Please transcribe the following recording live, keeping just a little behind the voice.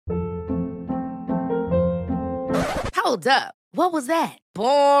Hold up. What was that?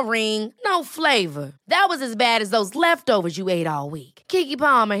 Boring. No flavor. That was as bad as those leftovers you ate all week. Keke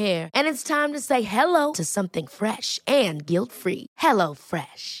Palmer here, and it's time to say hello to something fresh and guilt-free. Hello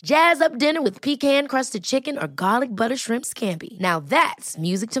Fresh. Jazz up dinner with pecan-crusted chicken or garlic butter shrimp scampi. Now that's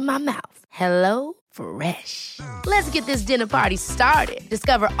music to my mouth. Hello Fresh. Let's get this dinner party started.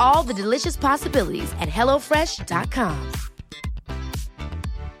 Discover all the delicious possibilities at hellofresh.com.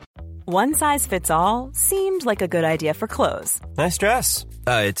 One size fits all seemed like a good idea for clothes. Nice dress.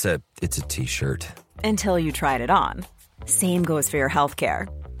 It's a t-shirt. Until you tried it on. Same goes for your healthcare.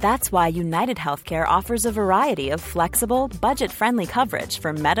 That's why United Healthcare offers a variety of flexible, budget-friendly coverage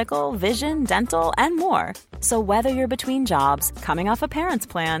for medical, vision, dental, and more. So whether you're between jobs, coming off a parent's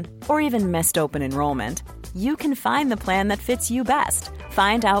plan, or even missed open enrollment, you can find the plan that fits you best.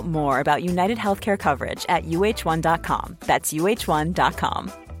 Find out more about United Healthcare coverage at uh1.com. That's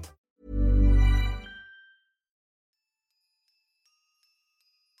uh1.com.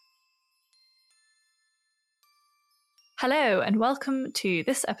 Hello and welcome to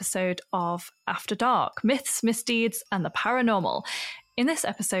this episode of After Dark, Myths, Misdeeds and the Paranormal. In this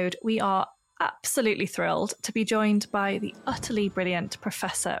episode, we are absolutely thrilled to be joined by the utterly brilliant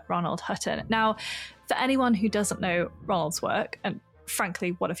Professor Ronald Hutton. Now, for anyone who doesn't know Ronald's work, and frankly,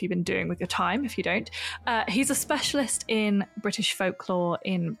 what have you been doing with your time if you don't? He's a specialist in British folklore,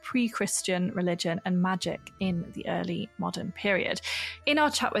 in pre-Christian religion and magic in the early modern period. In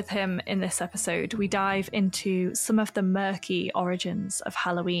our chat with him in this episode, we dive into some of the murky origins of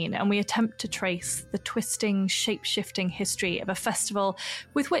Halloween, and we attempt to trace the twisting, shape-shifting history of a festival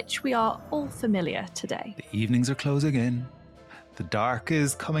with which we are all familiar today. The evenings are closing in. The dark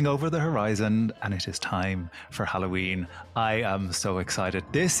is coming over the horizon, and it is time for Halloween. I am so excited.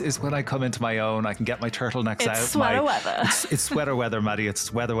 This is when I come into my own. I can get my turtlenecks out. It's sweater weather. It's sweater weather, Maddie.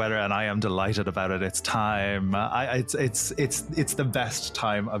 It's weather, and I am delighted about it. It's time. It's the best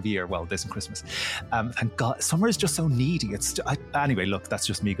time of year. Well, this and Christmas. Thank God. Summer is just so needy. Anyway, look, that's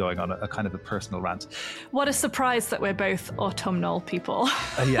just me going on a kind of a personal rant. What a surprise that we're both autumnal people.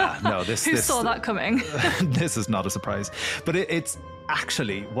 Who saw that coming? This is not a surprise, but it's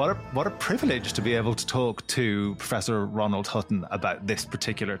actually what a privilege to be able to talk to Professor Ronald Hutton about this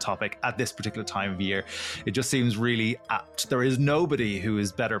particular topic at this particular time of year. It just seems really apt. There is nobody who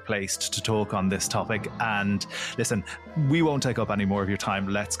is better placed to talk on this topic. And listen, we won't take up any more of your time.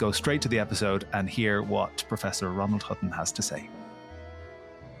 Let's go straight to the episode and hear what Professor Ronald Hutton has to say.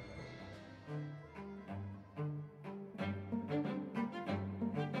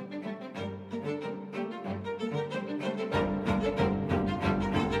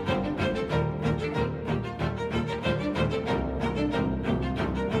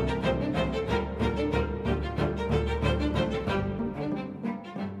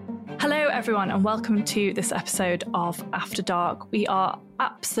 Everyone, and welcome to this episode of After Dark. We are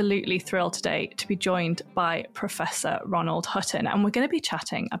absolutely thrilled today to be joined by Professor Ronald Hutton, and we're going to be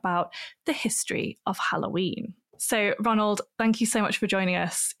chatting about the history of Halloween. So, Ronald, thank you so much for joining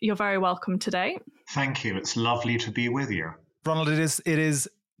us. You're very welcome today. Thank you. It's lovely to be with you. Ronald, it is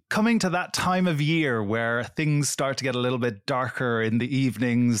coming to that time of year where things start to get a little bit darker in the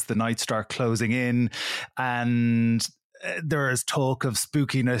evenings, the nights start closing in, and there is talk of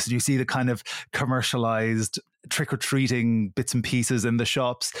spookiness. You see the kind of commercialized trick-or-treating bits and pieces in the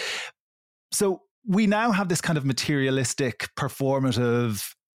shops. So we now have this kind of materialistic,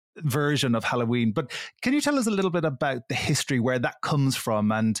 performative version of Halloween. But can you tell us a little bit about the history, where that comes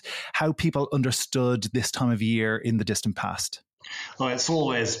from, and how people understood this time of year in the distant past? Well, it's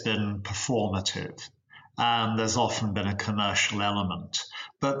always been performative. And there's often been a commercial element.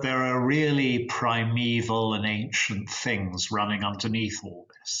 But there are really primeval and ancient things running underneath all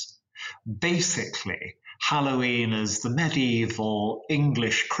this. Basically, Halloween is the medieval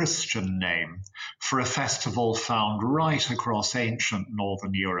English Christian name for a festival found right across ancient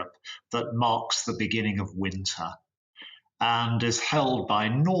Northern Europe that marks the beginning of winter and is held by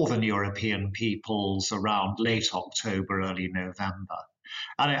Northern European peoples around late October, early November.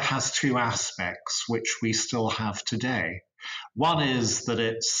 And it has two aspects which we still have today. One is that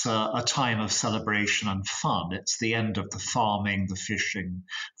it's a time of celebration and fun. It's the end of the farming, the fishing,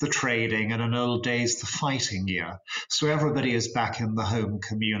 the trading, and in old days, the fighting year. So everybody is back in the home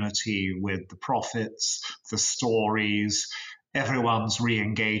community with the profits, the stories. Everyone's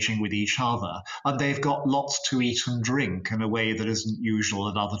re-engaging with each other, and they've got lots to eat and drink in a way that isn't usual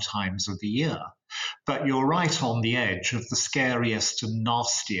at other times of the year. But you're right on the edge of the scariest and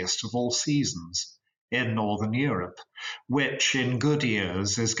nastiest of all seasons in Northern Europe, which in good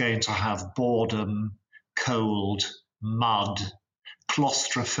years is going to have boredom, cold, mud,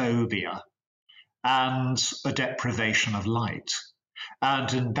 claustrophobia, and a deprivation of light.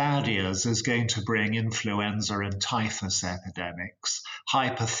 And in bad years is going to bring influenza and typhus epidemics,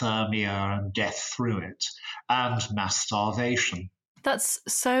 hypothermia and death through it, and mass starvation. That's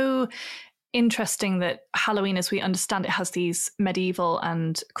so interesting that Halloween, as we understand it, has these medieval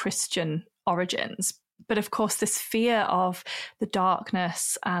and Christian origins. But of course, this fear of the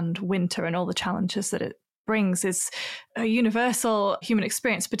darkness and winter and all the challenges that it brings is a universal human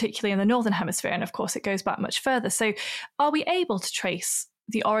experience, particularly in the Northern Hemisphere. And of course, it goes back much further. So are we able to trace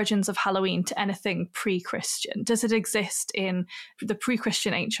the origins of Halloween to anything pre-Christian? Does it exist in the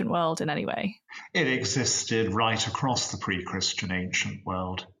pre-Christian ancient world in any way? It existed right across the pre-Christian ancient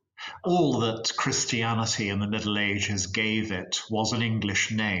world. All that Christianity in the Middle Ages gave it was an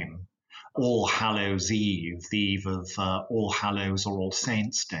English name, All Hallows Eve, the eve of All Hallows or All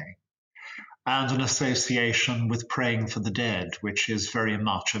Saints' Day, and an association with praying for the dead, which is very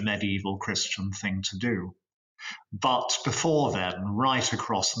much a medieval Christian thing to do. But before then, right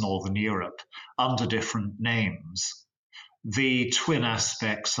across Northern Europe, under different names, the twin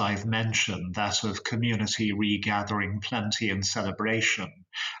aspects I've mentioned, that of community regathering, plenty and celebration,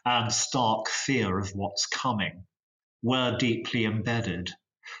 and stark fear of what's coming, were deeply embedded.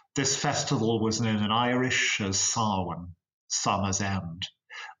 This festival was known in Irish as Samhain, Summer's End,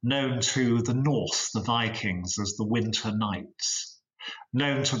 known to the Norse, the Vikings, as the Winter Nights,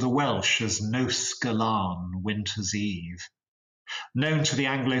 known to the Welsh as Nos Galan, Winter's Eve, known to the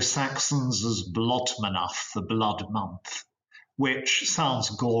Anglo-Saxons as Blodmanach, the Blood Month, which sounds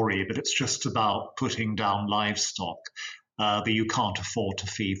gory, but it's just about putting down livestock that you can't afford to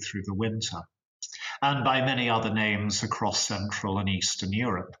feed through the winter, and by many other names across Central and Eastern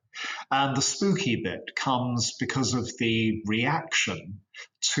Europe. And the spooky bit comes because of the reaction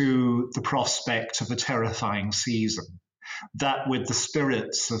to the prospect of a terrifying season, that with the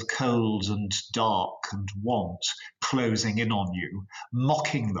spirits of cold and dark and want closing in on you,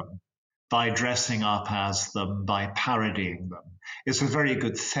 mocking them by dressing up as them, by parodying them, is a very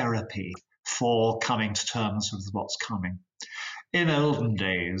good therapy for coming to terms with what's coming. In olden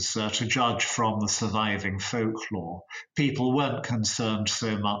days, to judge from the surviving folklore, people weren't concerned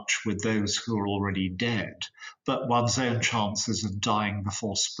so much with those who were already dead, but one's own chances of dying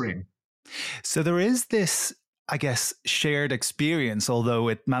before spring. So there is this, I guess, shared experience, although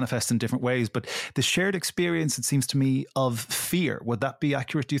it manifests in different ways, but the shared experience, it seems to me, of fear. Would that be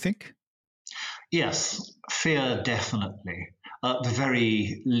accurate, do you think? Yes, fear definitely. At the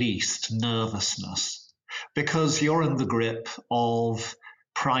very least, nervousness. Because you're in the grip of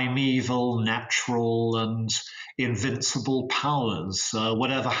primeval, natural, and invincible powers.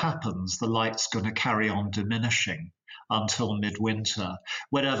 Whatever happens, the light's going to carry on diminishing until midwinter.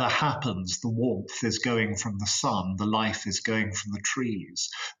 Whatever happens, the warmth is going from the sun, the life is going from the trees,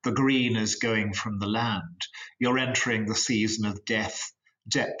 the green is going from the land. You're entering the season of death,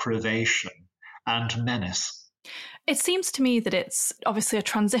 deprivation, and menace. It seems to me that it's obviously a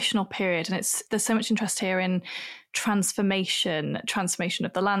transitional period, and there's so much interest here in transformation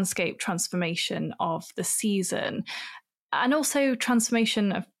of the landscape, transformation of the season, and also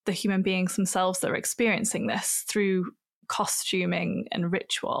transformation of the human beings themselves that are experiencing this through costuming and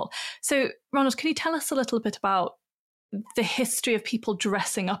ritual. So, Ronald, can you tell us a little bit about the history of people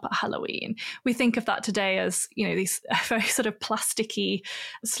dressing up at Halloween? We think of that today as, these very sort of plasticky,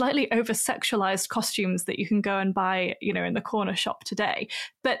 slightly over-sexualized costumes that you can go and buy, in the corner shop today.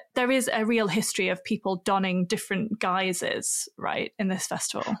 But there is a real history of people donning different guises, right, in this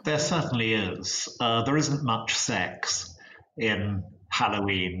festival. There certainly is. There isn't much sex in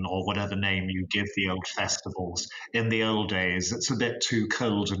Halloween, or whatever name you give the old festivals. In the old days, it's a bit too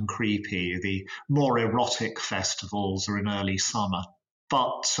cold and creepy. The more erotic festivals are in early summer.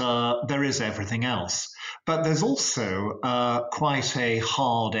 But there is everything else. But there's also quite a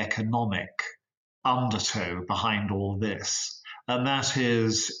hard economic undertow behind all this. And that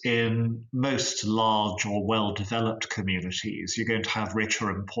is, in most large or well-developed communities, you're going to have richer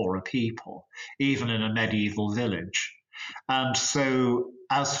and poorer people, even in a medieval village. And so,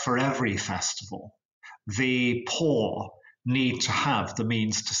 as for every festival, the poor need to have the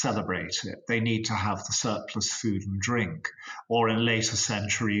means to celebrate it. They need to have the surplus food and drink, or in later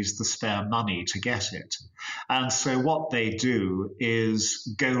centuries, the spare money to get it. And so what they do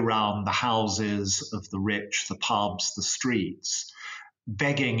is go round the houses of the rich, the pubs, the streets,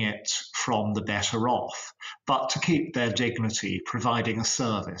 begging it from the better off, but to keep their dignity, providing a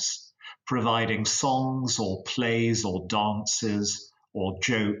service, providing songs or plays or dances or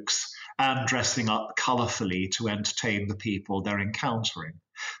jokes, and dressing up colourfully to entertain the people they're encountering.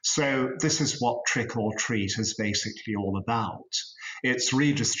 So this is what trick or treat is basically all about. It's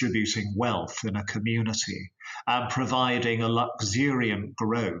redistributing wealth in a community and providing a luxuriant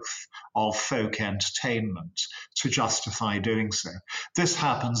growth of folk entertainment to justify doing so. This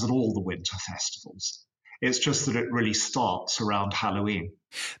happens at all the winter festivals. It's just that it really starts around Halloween.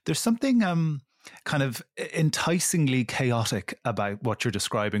 There's something kind of enticingly chaotic about what you're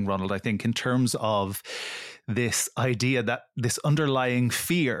describing, Ronald, I think, in terms of this idea that this underlying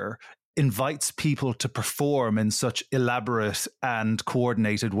fear invites people to perform in such elaborate and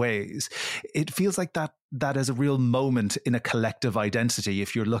coordinated ways. It feels like that is a real moment in a collective identity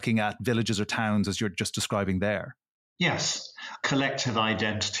if you're looking at villages or towns as you're just describing there. Yes, collective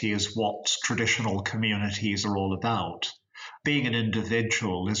identity is what traditional communities are all about. Being an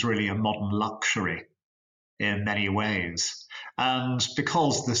individual is really a modern luxury in many ways. And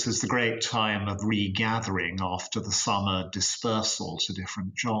because this is the great time of regathering after the summer dispersal to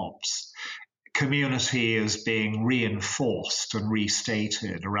different jobs, community is being reinforced and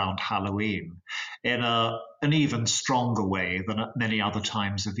restated around Halloween in an even stronger way than at many other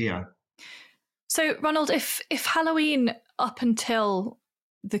times of year. So, Ronald, if Halloween up until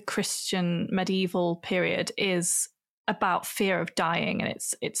the Christian medieval period is about fear of dying, and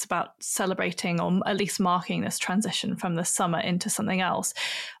it's about celebrating or at least marking this transition from the summer into something else,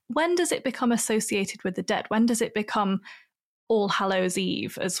 when does it become associated with the dead? When does it become All Hallows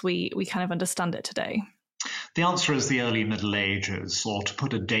Eve as we kind of understand it today? The answer is the early Middle Ages, or to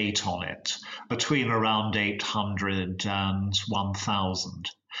put a date on it, between around 800 and 1000.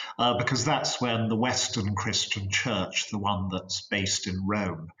 Because that's when the Western Christian Church, the one that's based in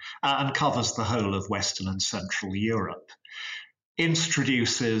Rome and covers the whole of Western and Central Europe,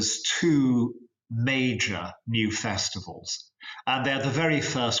 introduces two major new festivals. And they're the very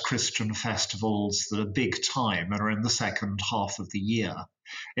first Christian festivals that are big time and are in the second half of the year.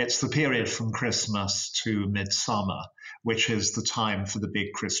 It's the period from Christmas to Midsummer, which is the time for the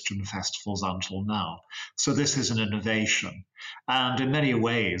big Christian festivals until now. So this is an innovation. And in many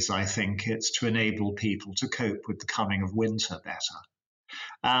ways, I think it's to enable people to cope with the coming of winter better.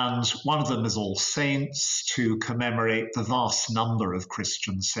 And one of them is All Saints, to commemorate the vast number of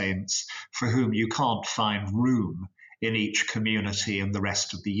Christian saints for whom you can't find room in each community in the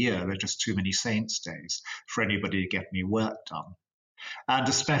rest of the year. There are just too many saints' days for anybody to get any work done. And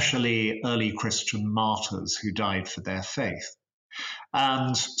especially early Christian martyrs who died for their faith.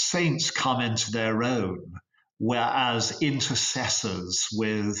 And saints come into their own, whereas intercessors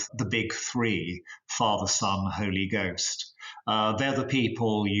with the big three, Father, Son, Holy Ghost, they're the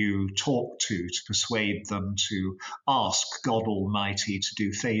people you talk to persuade them to ask God Almighty to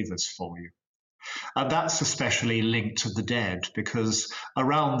do favors for you. And that's especially linked to the dead, because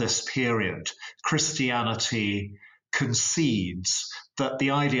around this period, Christianity concedes that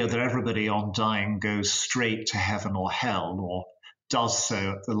the idea that everybody on dying goes straight to heaven or hell, or does so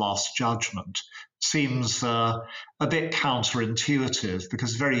at the Last Judgment, seems a bit counterintuitive,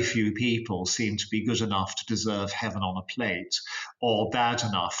 because very few people seem to be good enough to deserve heaven on a plate, or bad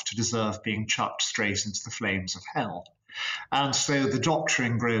enough to deserve being chucked straight into the flames of hell. And so the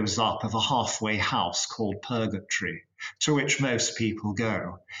doctrine grows up of a halfway house called purgatory, to which most people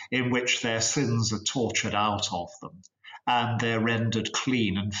go, in which their sins are tortured out of them, and they're rendered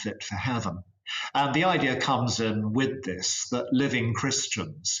clean and fit for heaven. And the idea comes in with this, that living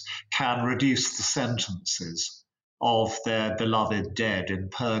Christians can reduce the sentences of their beloved dead in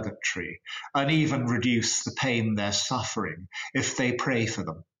purgatory, and even reduce the pain they're suffering if they pray for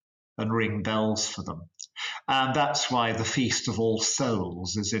them and ring bells for them. And that's why the Feast of All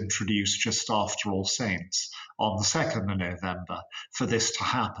Souls is introduced just after All Saints on the 2nd of November for this to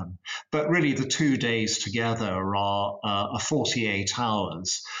happen. But really the 2 days together are 48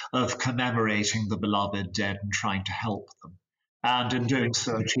 hours of commemorating the beloved dead and trying to help them, and in doing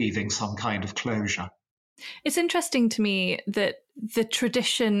so achieving some kind of closure. It's interesting to me that the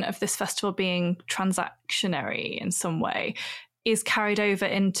tradition of this festival being transactionary in some way is carried over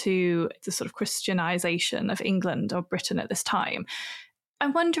into the sort of Christianization of England or Britain at this time.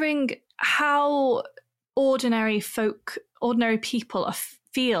 I'm wondering how ordinary people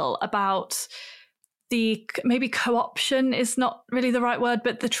feel about the, maybe co-option is not really the right word,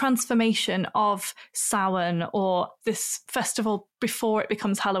 but the transformation of Samhain or this festival before it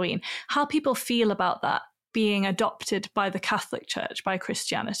becomes Halloween. How people feel about that being adopted by the Catholic Church, by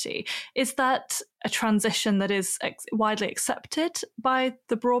Christianity. Is that a transition that is widely accepted by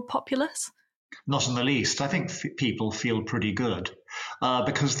the broad populace? Not in the least. I think people feel pretty good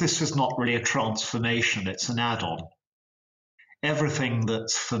because this is not really a transformation, it's an add-on. Everything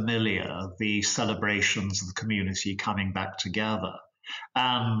that's familiar, the celebrations of the community coming back together,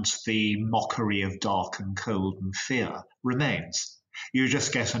 and the mockery of dark and cold and fear remains. You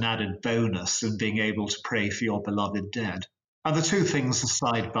just get an added bonus in being able to pray for your beloved dead. And the two things are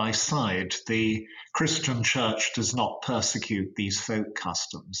side by side. The Christian church does not persecute these folk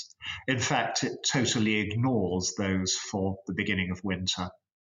customs. In fact, it totally ignores those for the beginning of winter.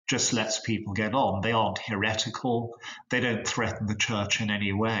 Just lets people get on. They aren't heretical. They don't threaten the church in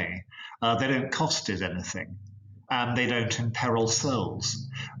any way. They don't cost it anything. And they don't imperil souls.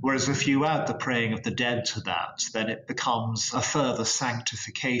 Whereas if you add the praying of the dead to that, then it becomes a further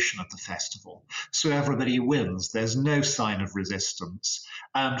sanctification of the festival. So everybody wins. There's no sign of resistance,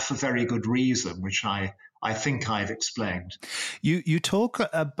 and for very good reason, which I think I've explained. You talk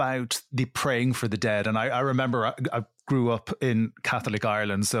about the praying for the dead, and I remember I grew up in Catholic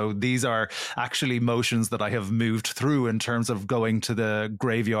Ireland, so these are actually motions that I have moved through in terms of going to the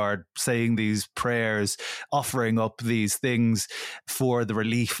graveyard, saying these prayers, offering up these things for the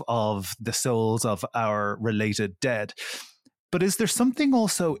relief of the souls of our related dead. But is there something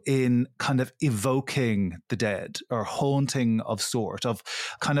also in kind of evoking the dead or haunting of sort, of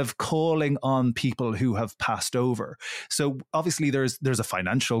kind of calling on people who have passed over? So obviously there's a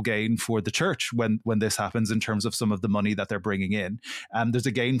financial gain for the church when this happens in terms of some of the money that they're bringing in. There's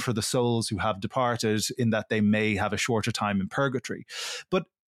a gain for the souls who have departed in that they may have a shorter time in purgatory. But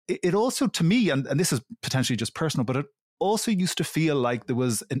it also, to me, and this is potentially just personal, but it also used to feel like there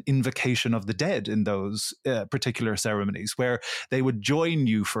was an invocation of the dead in those particular ceremonies where they would join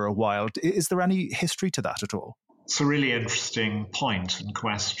you for a while. Is there any history to that at all? It's a really interesting point and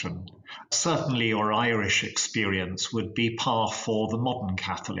question. Certainly your Irish experience would be par for the modern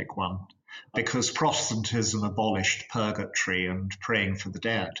Catholic one, because Protestantism abolished purgatory and praying for the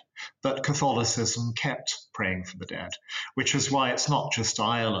dead, but Catholicism kept praying for the dead, which is why it's not just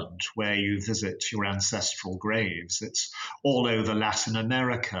Ireland where you visit your ancestral graves. It's all over Latin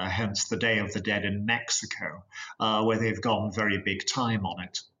America, hence the Day of the Dead in Mexico, where they've gone very big time on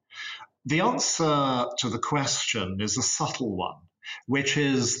it. The answer to the question is a subtle one, which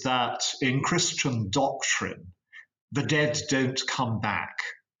is that in Christian doctrine, the dead don't come back.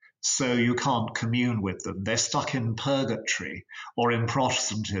 So you can't commune with them. They're stuck in purgatory, or in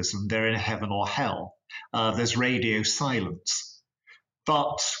Protestantism, they're in heaven or hell. There's radio silence.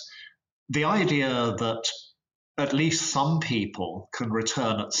 But the idea that at least some people can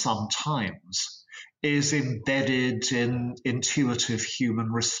return at some times is embedded in intuitive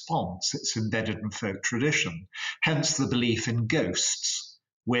human response. It's embedded in folk tradition. Hence the belief in ghosts,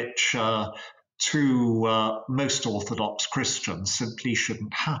 which to most Orthodox Christians simply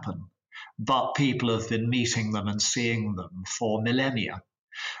shouldn't happen. But people have been meeting them and seeing them for millennia.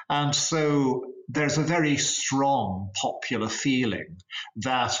 And so there's a very strong popular feeling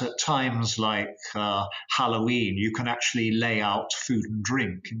that at times like Halloween, you can actually lay out food and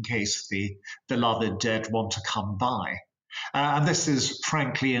drink in case the beloved dead want to come by. And this is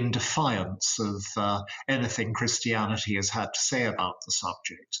frankly in defiance of anything Christianity has had to say about the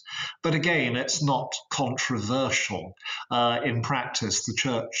subject. But again, it's not controversial. In practice, the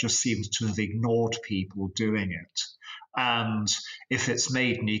church just seems to have ignored people doing it. And if it's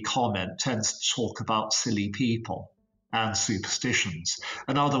made any comment, tends to talk about silly people and superstitions.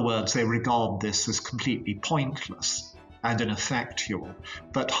 In other words, they regard this as completely pointless and ineffectual,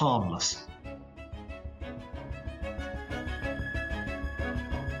 but harmless.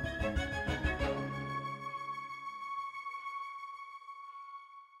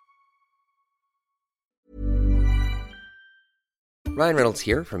 Ryan Reynolds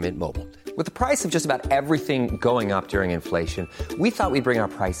here from Mint Mobile. With the price of just about everything going up during inflation, we thought we'd bring our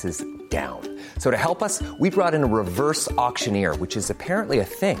prices down. So to help us, we brought in a reverse auctioneer, which is apparently a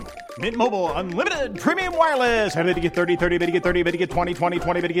thing. Mint Mobile Unlimited Premium Wireless. How to get 30, 30, bit to get 30, bit to get 20, 20,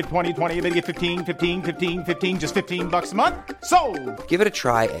 20, bit to get 20, 20, bit to get 15, 15, 15, 15, just $15 a month? Sold! Give it a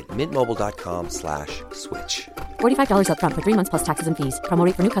try at mintmobile.com/switch. $45 up front for 3 months plus taxes and fees. Promo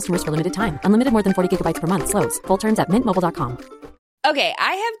rate for new customers for limited time. Unlimited more than 40 gigabytes per month. Slows full terms at mintmobile.com. Okay,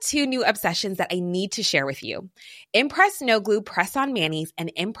 I have 2 new obsessions that I need to share with you. Impress No Glue Press-On Manis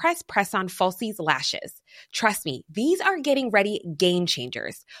and Impress Press-On Falsies Lashes. Trust me, these are getting ready game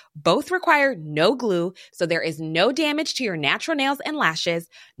changers. Both require no glue, so there is no damage to your natural nails and lashes,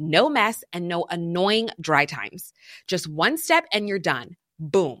 no mess, and no annoying dry times. Just one step and you're done.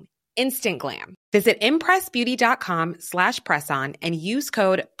 Boom. Instant glam. Visit impressbeauty.com/presson and use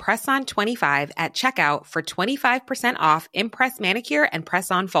code PRESSON25 at checkout for 25% off Impress Manicure and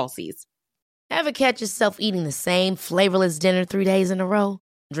Press-On Falsies. Ever catch yourself eating the same flavorless dinner 3 days in a row?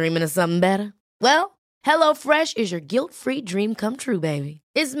 Dreaming of something better? Well, HelloFresh is your guilt-free dream come true, baby.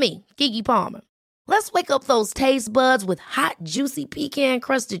 It's me, Keke Palmer. Let's wake up those taste buds with hot, juicy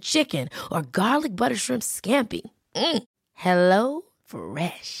pecan-crusted chicken or garlic butter shrimp scampi. Hello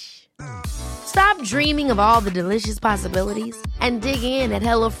Fresh. Stop dreaming of all the delicious possibilities and dig in at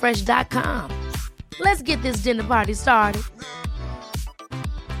HelloFresh.com. Let's get this dinner party started.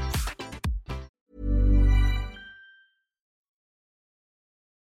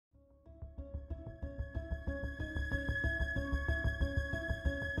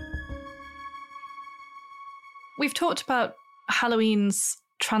 We've talked about Halloween's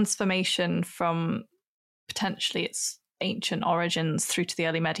transformation from potentially its ancient origins through to the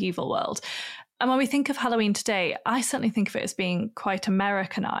early medieval world. And when we think of Halloween today, I certainly think of it as being quite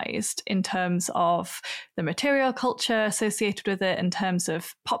Americanized in terms of the material culture associated with it, in terms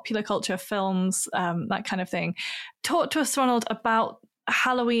of popular culture, films, that kind of thing. Talk to us, Ronald, about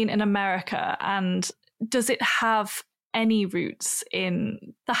Halloween in America, and does it have any roots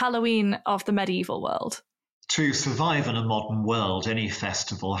in the Halloween of the medieval world? To survive in a modern world, any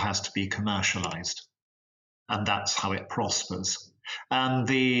festival has to be commercialized, and that's how it prospers. And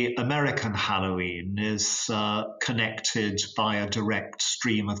the American Halloween is connected by a direct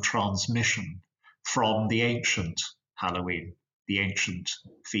stream of transmission from the ancient Halloween, the ancient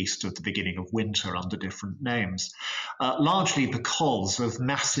feast of the beginning of winter under different names, largely because of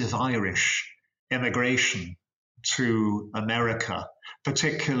massive Irish immigration to America,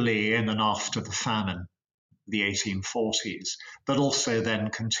 particularly in and after the famine, the 1840s, but also then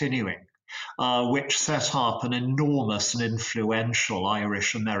continuing, which set up an enormous and influential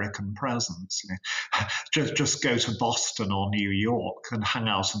Irish-American presence. Just go to Boston or New York and hang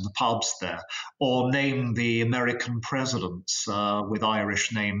out in the pubs there, or name the American presidents with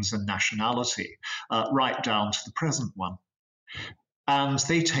Irish names and nationality, right down to the present one. And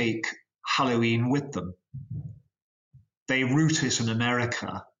they take Halloween with them. They root it in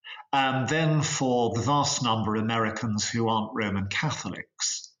America. And then for the vast number of Americans who aren't Roman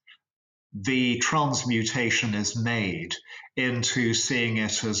Catholics, the transmutation is made into seeing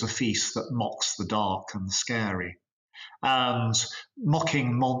it as a feast that mocks the dark and the scary. And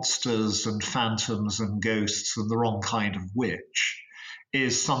mocking monsters and phantoms and ghosts and the wrong kind of witch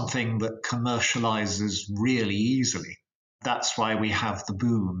is something that commercializes really easily. That's why we have the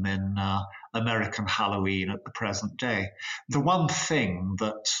boom in American Halloween at the present day. The one thing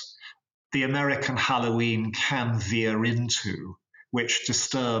that the American Halloween can veer into, which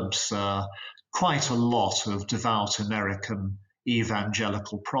disturbs quite a lot of devout American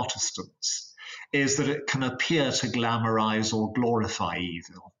evangelical Protestants, is that it can appear to glamorize or glorify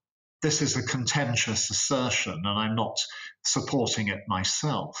evil. This is a contentious assertion, and I'm not supporting it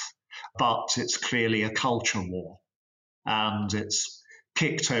myself, but it's clearly a culture war, and it's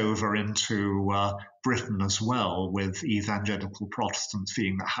kicked over into Britain as well, with evangelical Protestants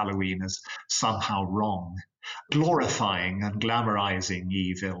feeling that Halloween is somehow wrong. Glorifying and glamorizing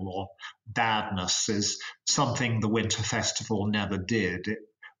evil or badness is something the Winter Festival never did.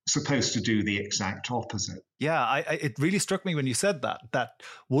 It's supposed to do the exact opposite. Yeah, it really struck me when you said that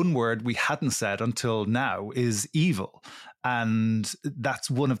one word we hadn't said until now is evil. And that's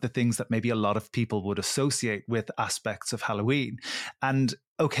one of the things that maybe a lot of people would associate with aspects of Halloween. And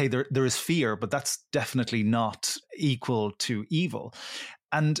okay, there is fear, but that's definitely not equal to evil.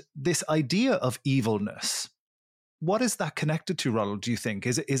 And this idea of evilness, what is that connected to, Ronald, do you think?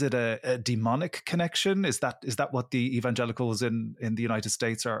 Is it a demonic connection? Is that what the evangelicals in the United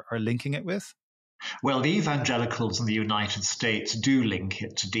States are linking it with? Well, the evangelicals in the United States do link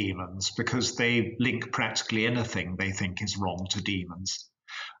it to demons because they link practically anything they think is wrong to demons.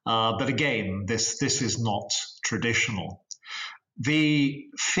 But again, this is not traditional. The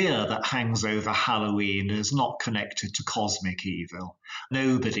fear that hangs over Halloween is not connected to cosmic evil.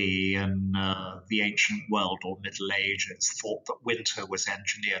 Nobody in the ancient world or Middle Ages thought that winter was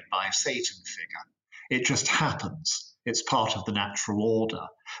engineered by a Satan figure. It just happens. It's part of the natural order,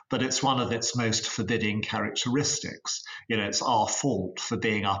 but it's one of its most forbidding characteristics. It's our fault for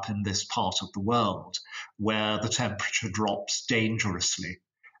being up in this part of the world where the temperature drops dangerously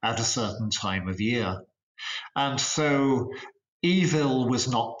at a certain time of year. And so evil was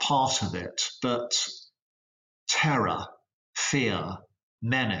not part of it, but terror, fear,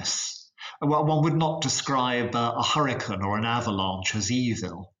 menace. Well, one would not describe a hurricane or an avalanche as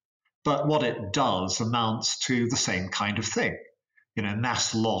evil, but what it does amounts to the same kind of thing.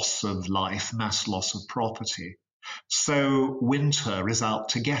 Mass loss of life, mass loss of property. So winter is out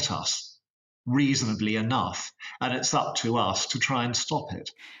to get us, reasonably enough, and it's up to us to try and stop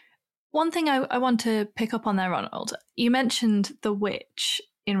it. One thing I want to pick up on there, Ronald, you mentioned the witch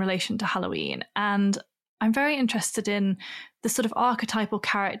in relation to Halloween, and I'm very interested in the sort of archetypal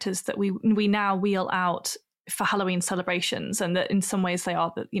characters that we now wheel out for Halloween celebrations, and that in some ways they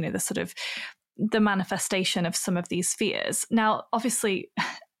are the sort of the manifestation of some of these fears. Now, obviously,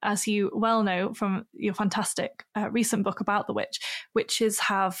 as you well know from your fantastic recent book about the witch, witches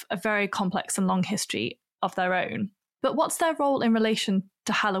have a very complex and long history of their own. But what's their role in relation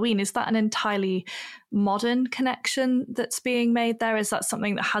to Halloween? Is that an entirely modern connection that's being made there? Is that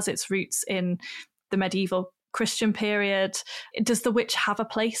something that has its roots in the medieval Christian period? Does the witch have a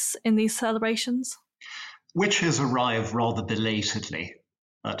place in these celebrations? Witches arrive rather belatedly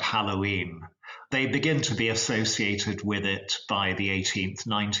at Halloween. They begin to be associated with it by the 18th,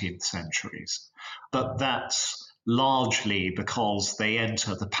 19th centuries. But that's largely because they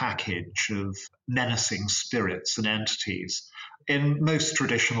enter the package of menacing spirits and entities. In most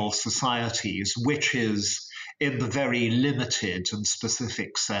traditional societies, witches, in the very limited and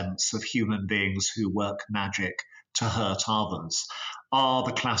specific sense of human beings who work magic to hurt others, are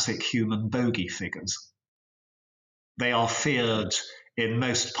the classic human bogey figures. They are feared in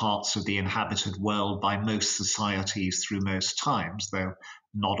most parts of the inhabited world by most societies through most times, though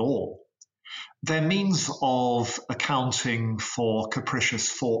not all. Their means of accounting for capricious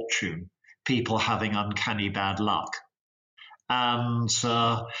fortune, people having uncanny bad luck. And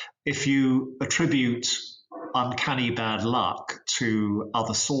if you attribute uncanny bad luck to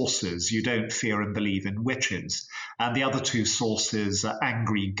other sources, you don't fear and believe in witches. And the other two sources are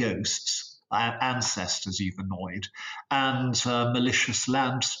angry ghosts, ancestors you've annoyed, and malicious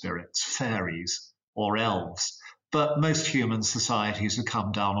land spirits, fairies or elves. But most human societies have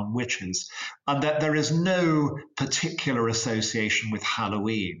come down on witches, and that there is no particular association with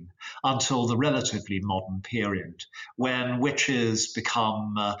Halloween until the relatively modern period, when witches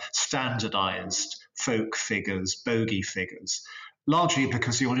become standardized folk figures, bogey figures, largely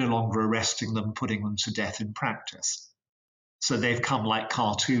because you're no longer arresting them, putting them to death in practice. So they've come like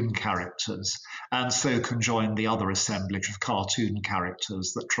cartoon characters, and so can join the other assemblage of cartoon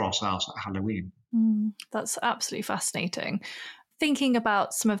characters that trot out at Halloween. That's absolutely fascinating. Thinking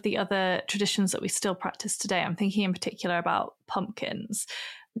about some of the other traditions that we still practice today, I'm thinking in particular about pumpkins.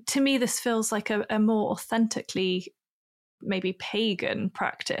 To me, this feels like a more authentically maybe pagan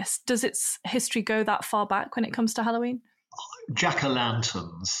practice. Does its history go that far back when it comes to Halloween?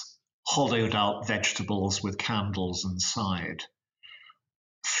 Jack-o'-lanterns, hollowed out vegetables with candles inside,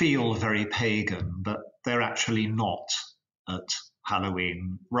 feel very pagan, but they're actually not at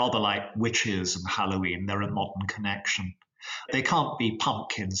Halloween. Rather like witches and Halloween, they're a modern connection. They can't be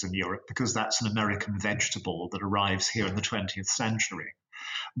pumpkins in Europe because that's an American vegetable that arrives here in the 20th century.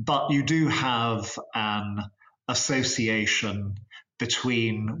 But you do have an association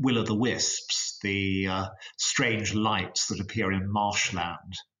between will-o'-the-wisps, the strange lights that appear in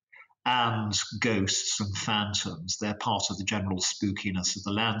marshland, and ghosts and phantoms. They're part of the general spookiness of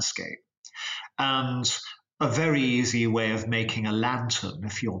the landscape. And a very easy way of making a lantern,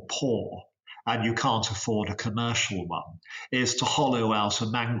 if you're poor and you can't afford a commercial one, is to hollow out a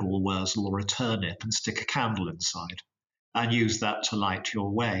mangel wurzel or a turnip and stick a candle inside and use that to light your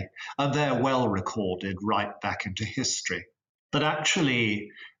way. And they're well recorded right back into history. But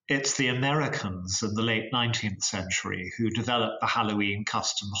actually, it's the Americans in the late 19th century who developed the Halloween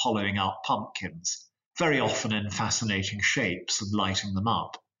custom hollowing out pumpkins, very often in fascinating shapes, and lighting them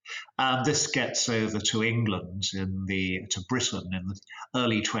up. And this gets over to England, to Britain in the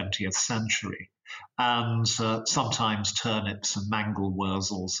early 20th century. And sometimes turnips and mangel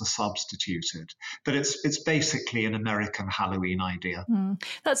wurzels are substituted. But it's basically an American Halloween idea.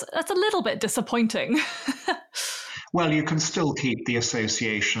 That's a little bit disappointing. Well, you can still keep the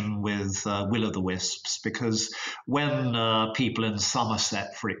association with will-o'-the-wisps, because when people in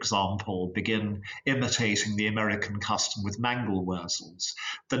Somerset, for example, begin imitating the American custom with mangel wurzels,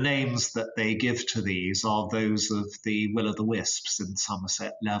 the names that they give to these are those of the will-o'-the-wisps in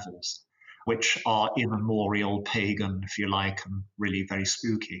Somerset Levels, which are immemorial, pagan, if you like, and really very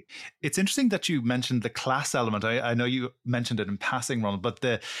spooky. It's interesting that you mentioned the class element. I know you mentioned it in passing, Ronald, but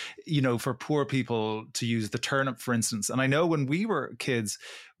for poor people to use the turnip, for instance. And I know when we were kids,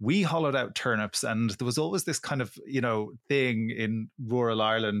 we hollowed out turnips, and there was always this kind of, thing in rural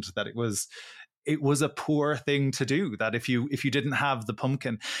Ireland that it was a poor thing to do, that if you didn't have the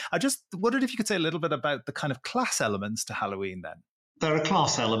pumpkin. I just wondered if you could say a little bit about the kind of class elements to Halloween then. There are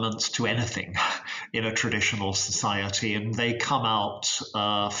class elements to anything in a traditional society, and they come out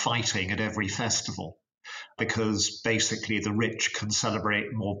fighting at every festival, because basically the rich can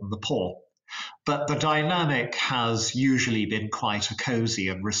celebrate more than the poor. But the dynamic has usually been quite a cozy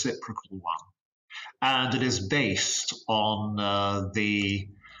and reciprocal one. And it is based on the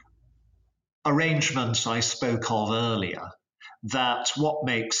arrangement I spoke of earlier, that what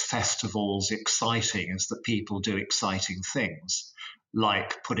makes festivals exciting is that people do exciting things.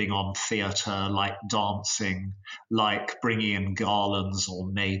 like putting on theatre, like dancing, like bringing in garlands or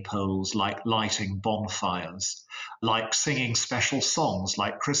maypoles, like lighting bonfires, like singing special songs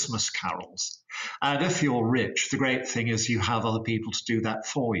like Christmas carols. And if you're rich, the great thing is you have other people to do that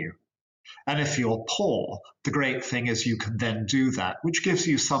for you. And if you're poor, the great thing is you can then do that, which gives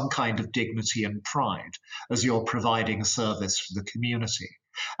you some kind of dignity and pride as you're providing a service for the community.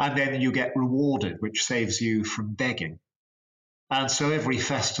 And then you get rewarded, which saves you from begging. And so every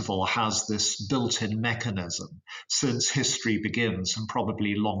festival has this built-in mechanism since history begins, and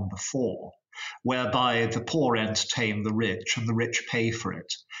probably long before, whereby the poor entertain the rich and the rich pay for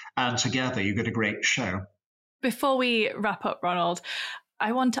it. And together you get a great show. Before we wrap up, Ronald,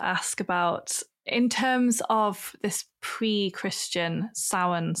 I want to ask about, in terms of this pre-Christian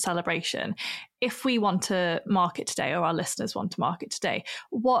Samhain celebration, if we want to mark it today, or our listeners want to mark it today,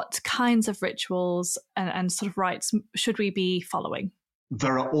 what kinds of rituals and sort of rites should we be following?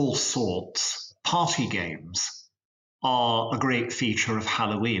 There are all sorts. Party games are a great feature of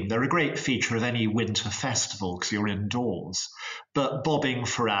Halloween. They're a great feature of any winter festival because you're indoors. But bobbing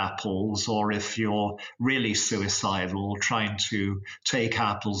for apples, or if you're really suicidal, trying to take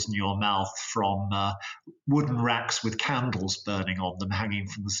apples in your mouth from wooden racks with candles burning on them hanging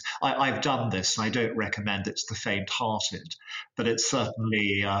from the... I've done this. I don't recommend it to the faint-hearted, but it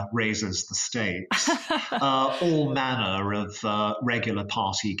certainly raises the stakes. All manner of regular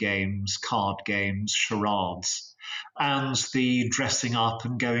party games, card games, charades, and the dressing up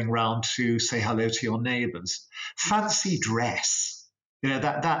and going round to say hello to your neighbours. Fancy dress.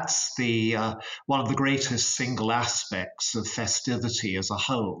 That's the one of the greatest single aspects of festivity as a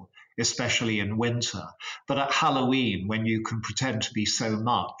whole, especially in winter. But at Halloween, when you can pretend to be so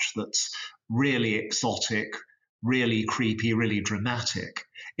much that's really exotic, really creepy, really dramatic,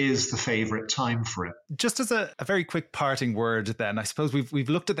 is the favourite time for it. Just as a very quick parting word then, I suppose we've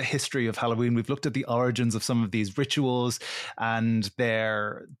looked at the history of Halloween, we've looked at the origins of some of these rituals and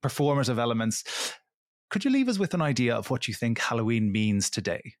their performative elements. Could you leave us with an idea of what you think Halloween means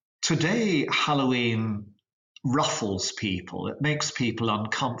today? Today, Halloween ruffles people. It makes people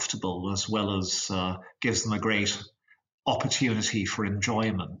uncomfortable as well as gives them a great opportunity for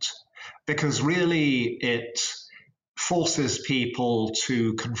enjoyment. Because really it forces people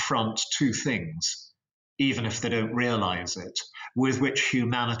to confront two things, even if they don't realize it, with which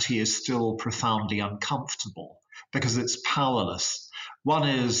humanity is still profoundly uncomfortable because it's powerless. One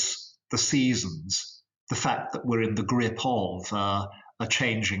is the seasons, the fact that we're in the grip of a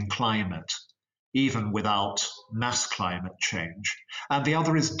changing climate, even without mass climate change. And the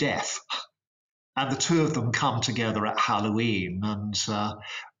other is death. And the two of them come together at Halloween and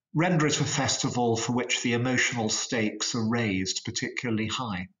render it a festival for which the emotional stakes are raised particularly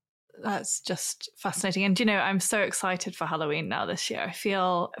high. That's just fascinating. And, I'm so excited for Halloween now this year. I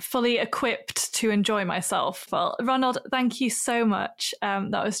feel fully equipped to enjoy myself. Well, Ronald, thank you so much.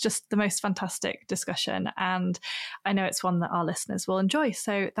 That was just the most fantastic discussion. And I know it's one that our listeners will enjoy.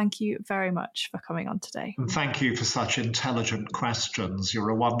 So thank you very much for coming on today. And thank you for such intelligent questions. You're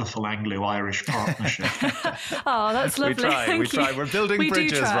a wonderful Anglo-Irish partnership. Oh, that's lovely. We try. We're building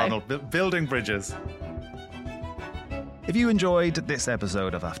bridges, Ronald. Building bridges. If you enjoyed this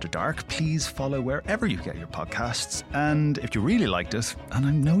episode of After Dark, please follow wherever you get your podcasts. And if you really liked it, and I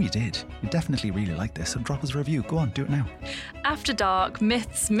know you did, you definitely really liked this, so drop us a review. Go on, do it now. After Dark,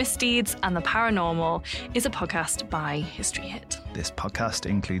 Myths, Misdeeds and the Paranormal is a podcast by History Hit. This podcast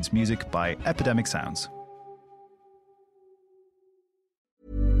includes music by Epidemic Sounds.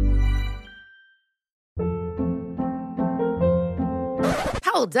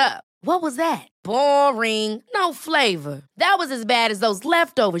 Hold up. What was that? Boring. No flavor. That was as bad as those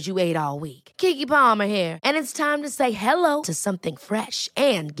leftovers you ate all week. Keke Palmer here, and it's time to say hello to something fresh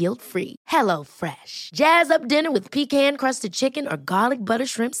and guilt-free. HelloFresh. Jazz up dinner with pecan-crusted chicken or garlic butter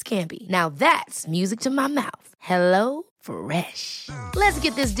shrimp scampi. Now that's music to my mouth. HelloFresh. Let's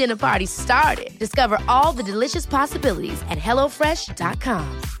get this dinner party started. Discover all the delicious possibilities at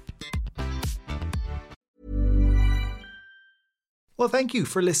HelloFresh.com. Well, thank you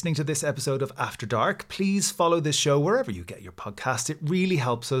for listening to this episode of After Dark. Please follow this show wherever you get your podcasts. It really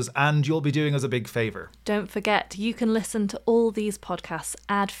helps us and you'll be doing us a big favour. Don't forget, you can listen to all these podcasts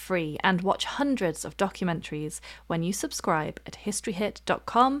ad-free and watch hundreds of documentaries when you subscribe at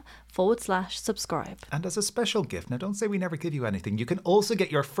historyhit.com/subscribe. And as a special gift, now don't say we never give you anything, you can also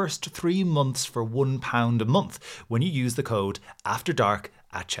get your first 3 months for £1 a month when you use the code AFTERDARK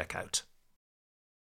at checkout.